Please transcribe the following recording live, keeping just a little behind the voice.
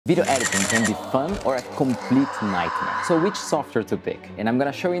Video editing can be fun or a complete nightmare. So which software to pick? And I'm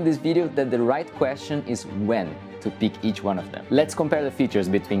gonna show you in this video that the right question is when to pick each one of them. Let's compare the features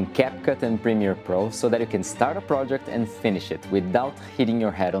between Capcut and Premiere Pro so that you can start a project and finish it without hitting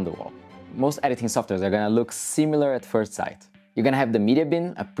your head on the wall. Most editing softwares are gonna look similar at first sight. You're gonna have the media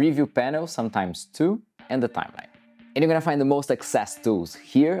bin, a preview panel, sometimes two, and the timeline. And you're gonna find the most accessed tools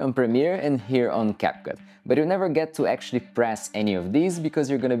here on Premiere and here on Capcut. But you'll never get to actually press any of these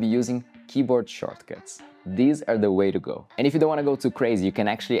because you're gonna be using keyboard shortcuts. These are the way to go. And if you don't wanna go too crazy, you can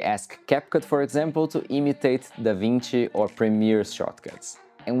actually ask Capcut, for example, to imitate DaVinci or Premiere's shortcuts.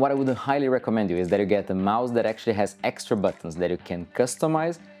 And what I would highly recommend you is that you get a mouse that actually has extra buttons that you can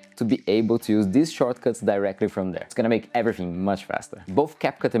customize to be able to use these shortcuts directly from there. It's gonna make everything much faster. Both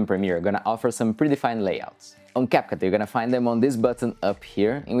Capcut and Premiere are gonna offer some predefined layouts. On Capcut, you're gonna find them on this button up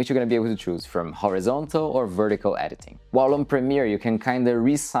here, in which you're gonna be able to choose from horizontal or vertical editing. While on Premiere, you can kinda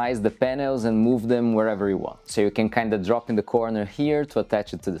resize the panels and move them wherever you want. So you can kinda drop in the corner here to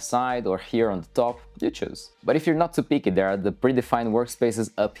attach it to the side, or here on the top, you choose. But if you're not too picky, there are the predefined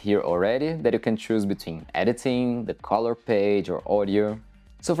workspaces up here already that you can choose between editing, the color page, or audio.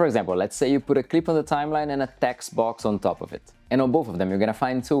 So for example, let's say you put a clip on the timeline and a text box on top of it. And on both of them, you're gonna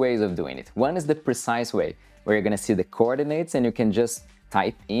find two ways of doing it. One is the precise way, where you're gonna see the coordinates and you can just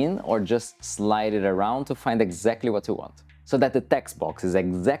type in or just slide it around to find exactly what you want, so that the text box is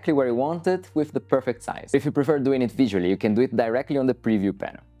exactly where you want it with the perfect size. If you prefer doing it visually, you can do it directly on the preview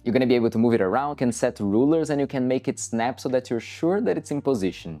panel. You're gonna be able to move it around, you can set rulers, and you can make it snap so that you're sure that it's in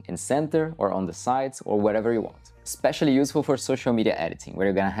position, in center or on the sides or wherever you want. Especially useful for social media editing, where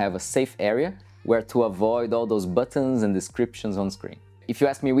you're gonna have a safe area where to avoid all those buttons and descriptions on screen. If you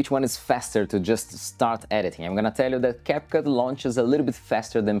ask me which one is faster to just start editing, I'm gonna tell you that Capcut launches a little bit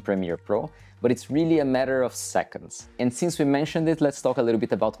faster than Premiere Pro, but it's really a matter of seconds. And since we mentioned it, let's talk a little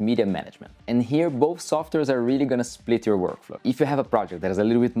bit about media management. And here, both softwares are really gonna split your workflow. If you have a project that is a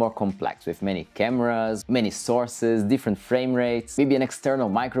little bit more complex, with many cameras, many sources, different frame rates, maybe an external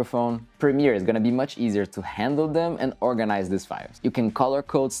microphone, Premiere is gonna be much easier to handle them and organize these files. You can color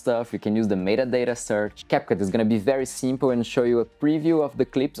code stuff, you can use the metadata search. Capcut is gonna be very simple and show you a preview of the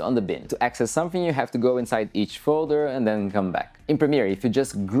clips on the bin. To access something, you have to go inside each folder and then come back. In Premiere, if you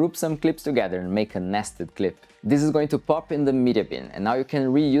just group some clips together and make a nested clip, this is going to pop in the media bin, and now you can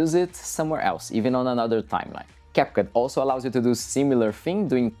reuse it somewhere else, even on another timeline. Capcut also allows you to do similar thing,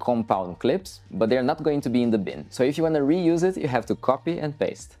 doing compound clips, but they're not going to be in the bin. So if you want to reuse it, you have to copy and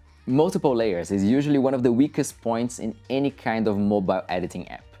paste. Multiple layers is usually one of the weakest points in any kind of mobile editing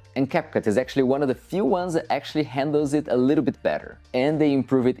app. And Capcut is actually one of the few ones that actually handles it a little bit better. And they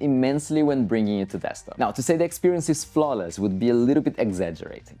improve it immensely when bringing it to desktop. Now, to say the experience is flawless would be a little bit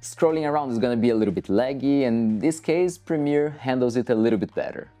exaggerating. Scrolling around is gonna be a little bit laggy, and in this case, Premiere handles it a little bit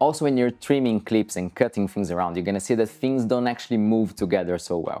better. Also, when you're trimming clips and cutting things around, you're gonna see that things don't actually move together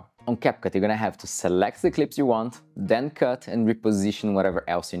so well. On Capcut, you're gonna have to select the clips you want, then cut and reposition whatever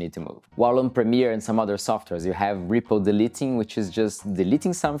else you need to move. While on Premiere and some other softwares, you have repo deleting, which is just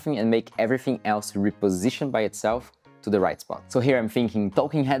deleting something and make everything else reposition by itself to the right spot. So here I'm thinking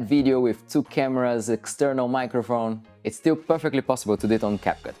talking head video with two cameras, external microphone. It's still perfectly possible to do it on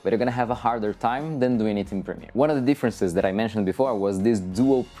Capcut, but you're gonna have a harder time than doing it in Premiere. One of the differences that I mentioned before was this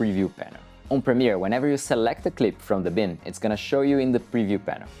dual preview panel. On Premiere, whenever you select a clip from the bin, it's gonna show you in the preview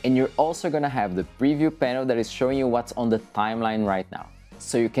panel. And you're also gonna have the preview panel that is showing you what's on the timeline right now.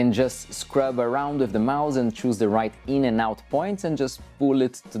 So you can just scrub around with the mouse and choose the right in and out points and just pull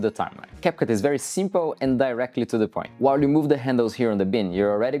it to the timeline. Capcut is very simple and directly to the point. While you move the handles here on the bin,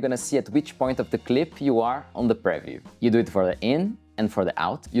 you're already gonna see at which point of the clip you are on the preview. You do it for the in and for the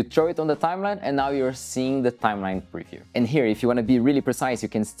out. You throw it on the timeline and now you're seeing the timeline preview. And here, if you want to be really precise, you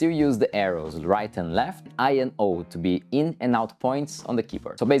can still use the arrows right and left, I and O to be in and out points on the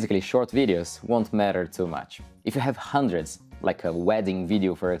keyboard. So basically, short videos won't matter too much. If you have hundreds, like a wedding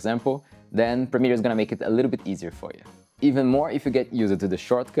video for example, then Premiere is gonna make it a little bit easier for you. Even more if you get used to the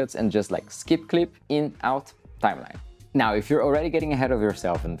shortcuts and just like skip clip, in, out, timeline. Now, if you're already getting ahead of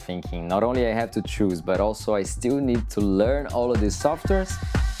yourself and thinking, not only I have to choose, but also I still need to learn all of these softwares,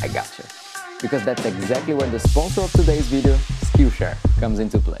 I gotcha. Because that's exactly where the sponsor of today's video, Skillshare, comes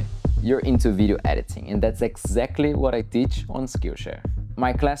into play. You're into video editing, and that's exactly what I teach on Skillshare.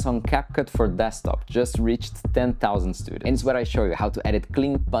 My class on Capcut for desktop just reached 10,000 students, and it's where I show you how to edit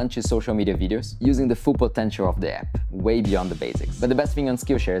clean, punchy social media videos using the full potential of the app, way beyond the basics. But the best thing on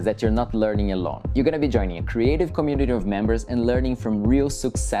Skillshare is that you're not learning alone. You're gonna be joining a creative community of members and learning from real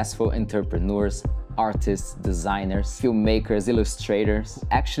successful entrepreneurs artists, designers, filmmakers, illustrators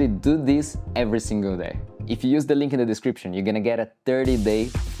actually do this every single day. If you use the link in the description, you're gonna get a 30-day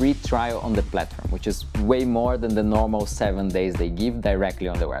free trial on the platform, which is way more than the normal 7 days they give directly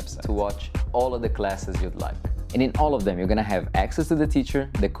on the website to watch all of the classes you'd like. And in all of them, you're gonna have access to the teacher,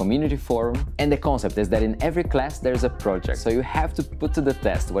 the community forum, and the concept is that in every class there's a project. So you have to put to the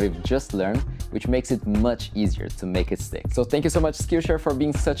test what you've just learned, which makes it much easier to make it stick. So thank you so much, Skillshare, for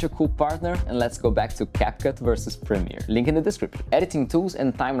being such a cool partner, and let's go back to Capcut versus Premiere. Link in the description. Editing tools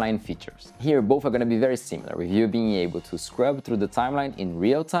and timeline features. Here, both are gonna be very similar, with you being able to scrub through the timeline in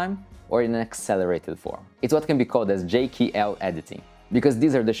real time or in an accelerated form. It's what can be called as JKL editing, because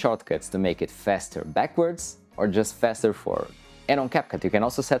these are the shortcuts to make it faster backwards or just faster forward. And on Capcut, you can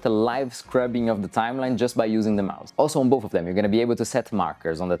also set a live scrubbing of the timeline just by using the mouse. Also on both of them, you're gonna be able to set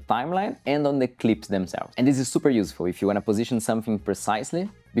markers on the timeline and on the clips themselves. And this is super useful if you wanna position something precisely,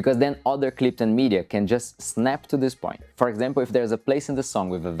 because then other clips and media can just snap to this point. For example, if there's a place in the song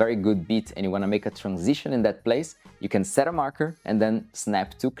with a very good beat and you wanna make a transition in that place, you can set a marker and then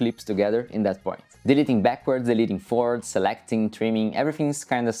snap 2 clips together in that point. Deleting backwards, deleting forward, selecting, trimming, everything is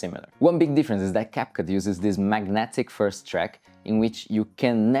kinda similar. One big difference is that Capcut uses this magnetic first track in which you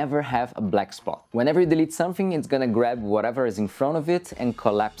can never have a black spot. Whenever you delete something, it's gonna grab whatever is in front of it and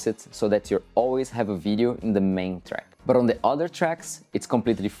collapse it so that you always have a video in the main track. But on the other tracks, it's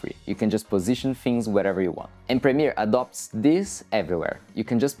completely free. You can just position things wherever you want. And Premiere adopts this everywhere. You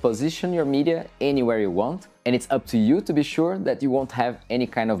can just position your media anywhere you want, and it's up to you to be sure that you won't have any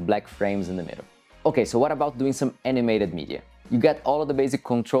kind of black frames in the middle. Okay, so what about doing some animated media? You get all of the basic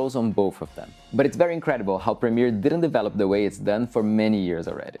controls on both of them. But it's very incredible how Premiere didn't develop the way it's done for many years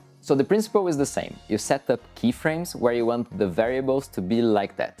already. So the principle is the same. You set up keyframes where you want the variables to be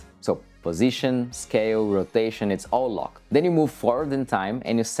like that. So position, scale, rotation, it's all locked. Then you move forward in time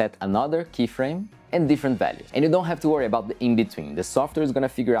and you set another keyframe and different values. And you don't have to worry about the in-between. The software is gonna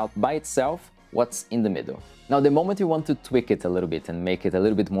figure out by itself what's in the middle. Now, the moment you want to tweak it a little bit and make it a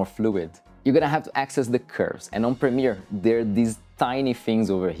little bit more fluid, you're gonna have to access the curves. And on Premiere, there are these tiny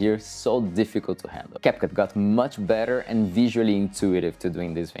things over here, so difficult to handle. Capcut got much better and visually intuitive to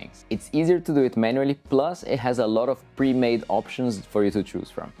doing these things. It's easier to do it manually, plus it has a lot of pre-made options for you to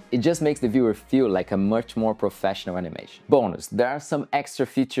choose from. It just makes the viewer feel like a much more professional animation. Bonus, there are some extra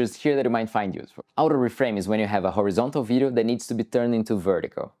features here that you might find useful. Auto reframe is when you have a horizontal video that needs to be turned into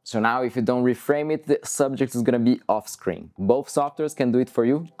vertical. So now if you don't reframe it, the subject is gonna be off screen. Both softwares can do it for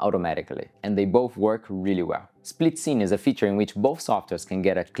you automatically, and they both work really well. Split scene is a feature in which both softwares can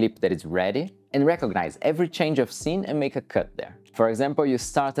get a clip that is ready and recognize every change of scene and make a cut there. For example, you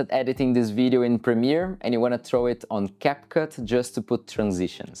started editing this video in Premiere and you want to throw it on Capcut just to put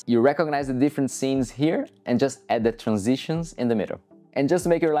transitions. You recognize the different scenes here and just add the transitions in the middle. And just to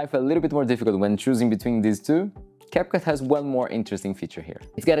make your life a little bit more difficult when choosing between these two, Capcut has one more interesting feature here.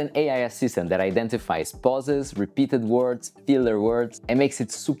 It's got an AI assistant that identifies pauses, repeated words, filler words, and makes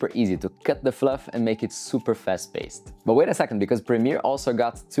it super easy to cut the fluff and make it super fast-paced. But wait a second, because Premiere also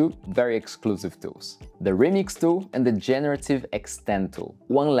got 2 very exclusive tools. The Remix tool and the Generative Extend tool.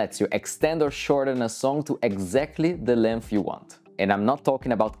 One lets you extend or shorten a song to exactly the length you want. And I'm not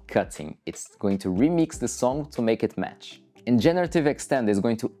talking about cutting, it's going to remix the song to make it match. And Generative Extend is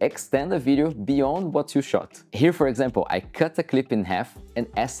going to extend a video beyond what you shot. Here, for example, I cut a clip in half and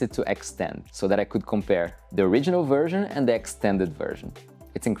asked it to extend so that I could compare the original version and the extended version.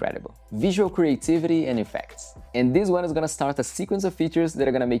 It's incredible. Visual creativity and effects. And this one is gonna start a sequence of features that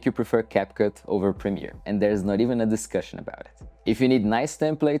are gonna make you prefer Capcut over Premiere. And there's not even a discussion about it. If you need nice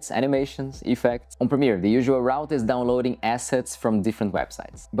templates, animations, effects, on Premiere, the usual route is downloading assets from different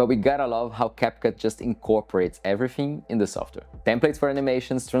websites. But we gotta love how Capcut just incorporates everything in the software. Templates for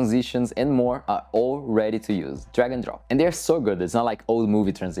animations, transitions, and more are all ready to use. Drag and drop. And they're so good, it's not like old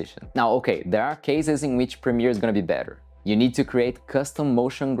movie transition. Now, okay, there are cases in which Premiere is gonna be better. You need to create custom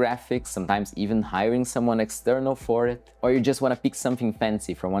motion graphics, sometimes even hiring someone external for it, or you just want to pick something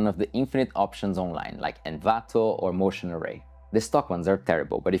fancy from one of the infinite options online, like Envato or Motion Array. The stock ones are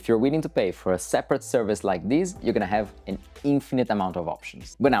terrible, but if you're willing to pay for a separate service like this, you're gonna have an infinite amount of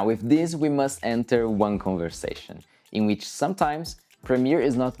options. But now with this, we must enter one conversation, in which sometimes Premiere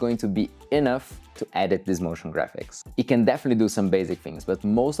is not going to be enough to edit these motion graphics. It can definitely do some basic things, but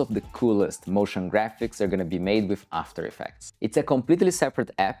most of the coolest motion graphics are gonna be made with After Effects. It's a completely separate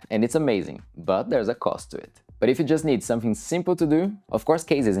app and it's amazing, but there's a cost to it. But if you just need something simple to do, of course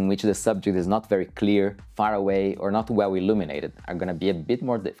cases in which the subject is not very clear, far away, or not well illuminated are gonna be a bit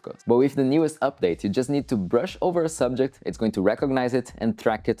more difficult. But with the newest update, you just need to brush over a subject, it's going to recognize it and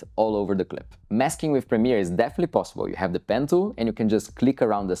track it all over the clip. Masking with Premiere is definitely possible. You have the pen tool and you can just click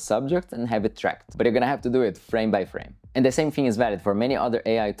around the subject and have it tracked. But you're gonna have to do it frame by frame. And the same thing is valid for many other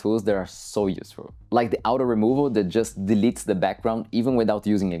AI tools that are so useful. Like the auto removal that just deletes the background even without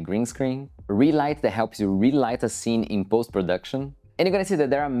using a green screen. Relight that helps you relight a scene in post-production. And you're gonna see that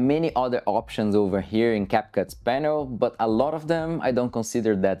there are many other options over here in Capcut's panel, but a lot of them I don't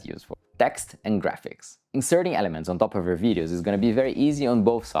consider that useful. Text and graphics. Inserting elements on top of your videos is gonna be very easy on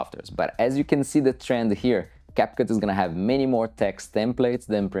both softwares, but as you can see the trend here, Capcut is gonna have many more text templates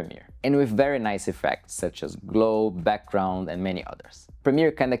than Premiere, and with very nice effects such as glow, background, and many others.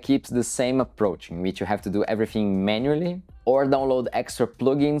 Premiere kinda keeps the same approach in which you have to do everything manually or download extra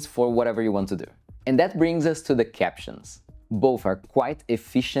plugins for whatever you want to do. And that brings us to the captions. Both are quite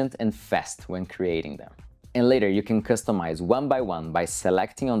efficient and fast when creating them. And later you can customize one by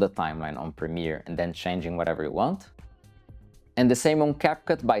selecting on the timeline on Premiere and then changing whatever you want. And the same on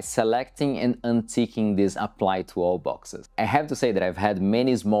Capcut by selecting and unticking these apply to all boxes. I have to say that I've had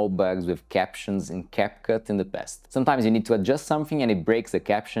many small bugs with captions in Capcut in the past. Sometimes you need to adjust something and it breaks the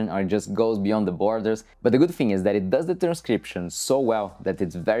caption or it just goes beyond the borders, but the good thing is that it does the transcription so well that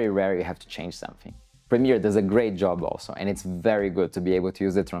it's very rare you have to change something. Premiere does a great job also, and it's very good to be able to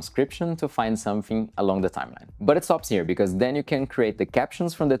use the transcription to find something along the timeline. But it stops here, because then you can create the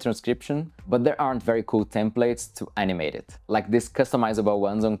captions from the transcription, but there aren't very cool templates to animate it, like these customizable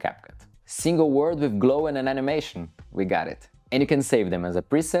ones on Capcut. Single word with glow and an animation, we got it. And you can save them as a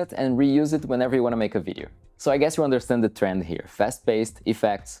preset and reuse it whenever you want to make a video. So I guess you understand the trend here. Fast-paced,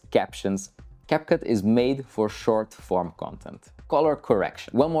 effects, captions. Capcut is made for short-form content. Color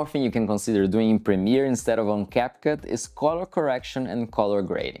correction. One more thing you can consider doing in Premiere instead of on Capcut is color correction and color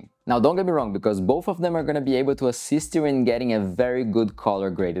grading. Now don't get me wrong, because both of them are going to be able to assist you in getting a very good color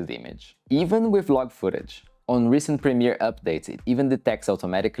graded image. Even with log footage. On recent Premiere updates, it even detects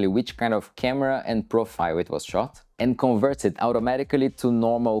automatically which kind of camera and profile it was shot, and converts it automatically to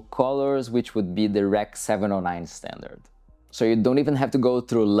normal colors, which would be the Rec 709 standard. So you don't even have to go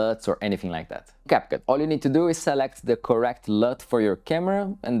through LUTs or anything like that. Capcut, all you need to do is select the correct LUT for your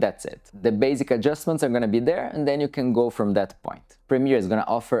camera, and that's it. The basic adjustments are gonna be there, and then you can go from that point. Premiere is gonna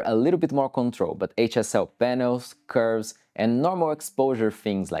offer a little bit more control, but HSL panels, curves, and normal exposure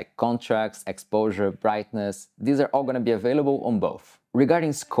things like contrast, exposure, brightness, these are all gonna be available on both.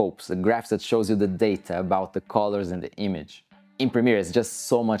 Regarding scopes, the graphs that shows you the data about the colors in the image, in Premiere, it's just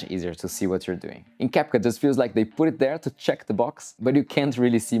so much easier to see what you're doing. In Capcut, it just feels like they put it there to check the box, but you can't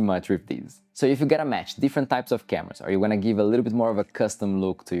really see much with these. So if you gotta match different types of cameras, or you wanna give a little bit more of a custom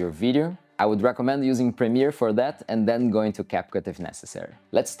look to your video, I would recommend using Premiere for that and then going to Capcut if necessary.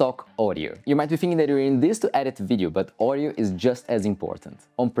 Let's talk audio. You might be thinking that you're in this to edit video, but audio is just as important.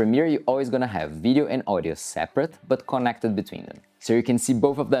 On Premiere, you're always gonna have video and audio separate, but connected between them. So you can see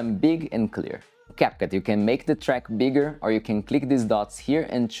both of them big and clear. Capcut, you can make the track bigger, or you can click these dots here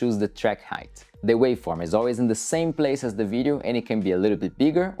and choose the track height. The waveform is always in the same place as the video, and it can be a little bit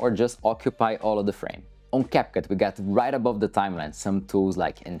bigger or just occupy all of the frame. On Capcut, we got right above the timeline some tools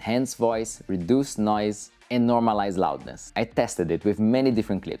like enhance voice, reduce noise, and normalize loudness. I tested it with many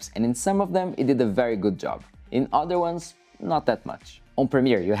different clips, and in some of them it did a very good job. In other ones, not that much. On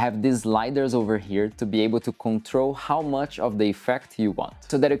Premiere, you have these sliders over here to be able to control how much of the effect you want,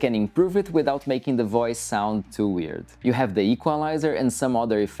 so that you can improve it without making the voice sound too weird. You have the equalizer and some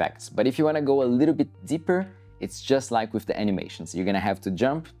other effects, but if you want to go a little bit deeper, it's just like with the animations. You're gonna have to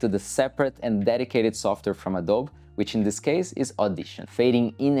jump to the separate and dedicated software from Adobe, which in this case is Audition.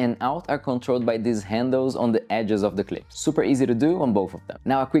 Fading in and out are controlled by these handles on the edges of the clip. Super easy to do on both of them.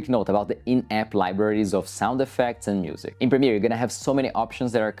 Now a quick note about the in-app libraries of sound effects and music. In Premiere, you're gonna have so many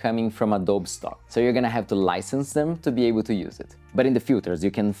options that are coming from Adobe stock, so you're gonna have to license them to be able to use it. But in the filters,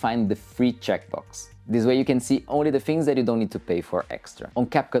 you can find the free checkbox. This way you can see only the things that you don't need to pay for extra. On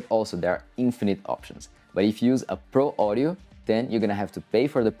Capcut also, there are infinite options, but if you use a Pro Audio, then you're gonna have to pay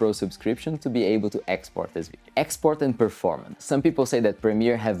for the Pro subscription to be able to export this video. Export and performance. Some people say that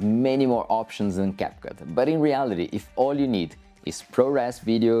Premiere have many more options than Capcut, but in reality, if all you need is ProRes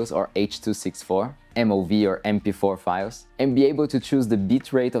videos or H.264, MOV or MP4 files, and be able to choose the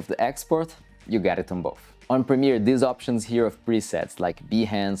bitrate of the export, you got it on both. On Premiere, these options here of presets like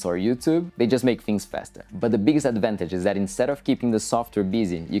Behance or YouTube, they just make things faster. But the biggest advantage is that instead of keeping the software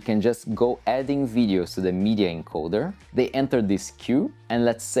busy, you can just go adding videos to the media encoder. They enter this queue, and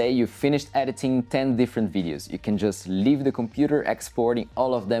let's say you finished editing 10 different videos. You can just leave the computer exporting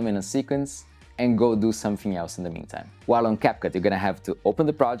all of them in a sequence, and go do something else in the meantime. While on Capcut, you're gonna have to open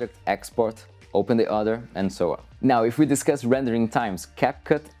the project, export, open the other, and so on. Now, if we discuss rendering times,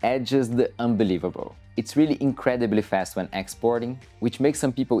 Capcut edges the unbelievable. It's really incredibly fast when exporting, which makes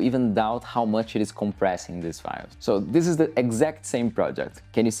some people even doubt how much it is compressing these files. So this is the exact same project.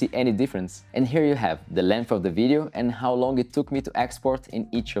 Can you see any difference? And here you have the length of the video and how long it took me to export in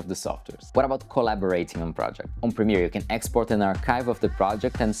each of the softwares. What about collaborating on project? On Premiere, you can export an archive of the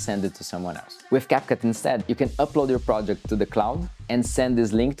project and send it to someone else. With Capcut instead, you can upload your project to the cloud and send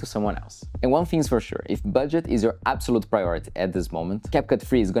this link to someone else. And one thing's for sure, if budget is your absolute priority at this moment, Capcut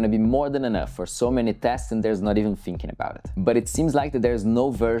Free is gonna be more than enough for so many tests and there's not even thinking about it. But it seems like that there's no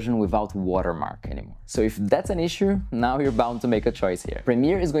version without watermark anymore. So if that's an issue, now you're bound to make a choice here.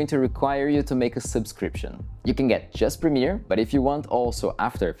 Premiere is going to require you to make a subscription. You can get just Premiere, but if you want also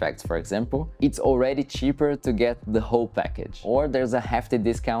After Effects, for example, it's already cheaper to get the whole package. Or there's a hefty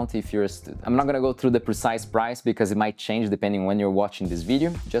discount if you're a student. I'm not gonna go through the precise price because it might change depending when you're watching this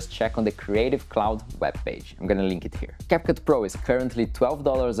video. Just check on the Creative Cloud webpage. I'm gonna link it here. Capcut Pro is currently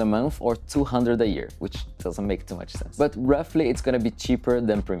 $12 a month or $200 a year, which doesn't make too much sense. But roughly it's gonna be cheaper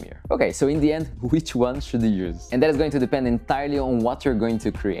than Premiere. Okay, so in the end, which one should you use? And that is going to depend entirely on what you're going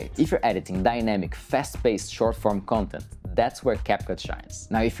to create. If you're editing dynamic, fast-paced short-form content, that's where Capcut shines.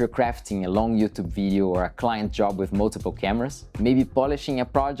 Now, if you're crafting a long YouTube video or a client job with multiple cameras, maybe polishing a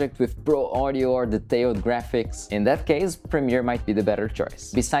project with pro audio or detailed graphics, in that case, Premiere might be the better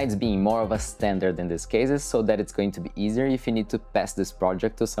choice. Besides being more of a standard in these cases, so that it's going to be easier if you need to pass this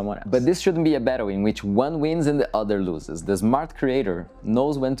project to someone else. But this shouldn't be a battle in which one wins and the other loses. The smart creator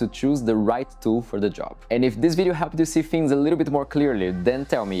knows when to choose the right tool for the job. And if this video helped you see things a little bit more clearly, then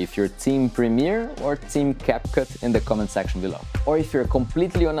tell me if you're Team Premiere or Team Capcut in the comment section below. Or if you're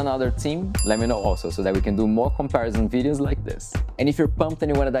completely on another team, let me know also so that we can do more comparison videos like this. And if you're pumped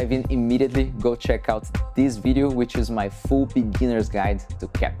and you want to dive in immediately, go check out this video, which is my full beginner's guide to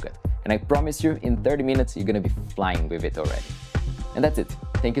Capcut. And I promise you, in 30 minutes, you're gonna be flying with it already. And that's it.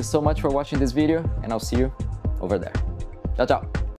 Thank you so much for watching this video, and I'll see you over there. Ciao, ciao!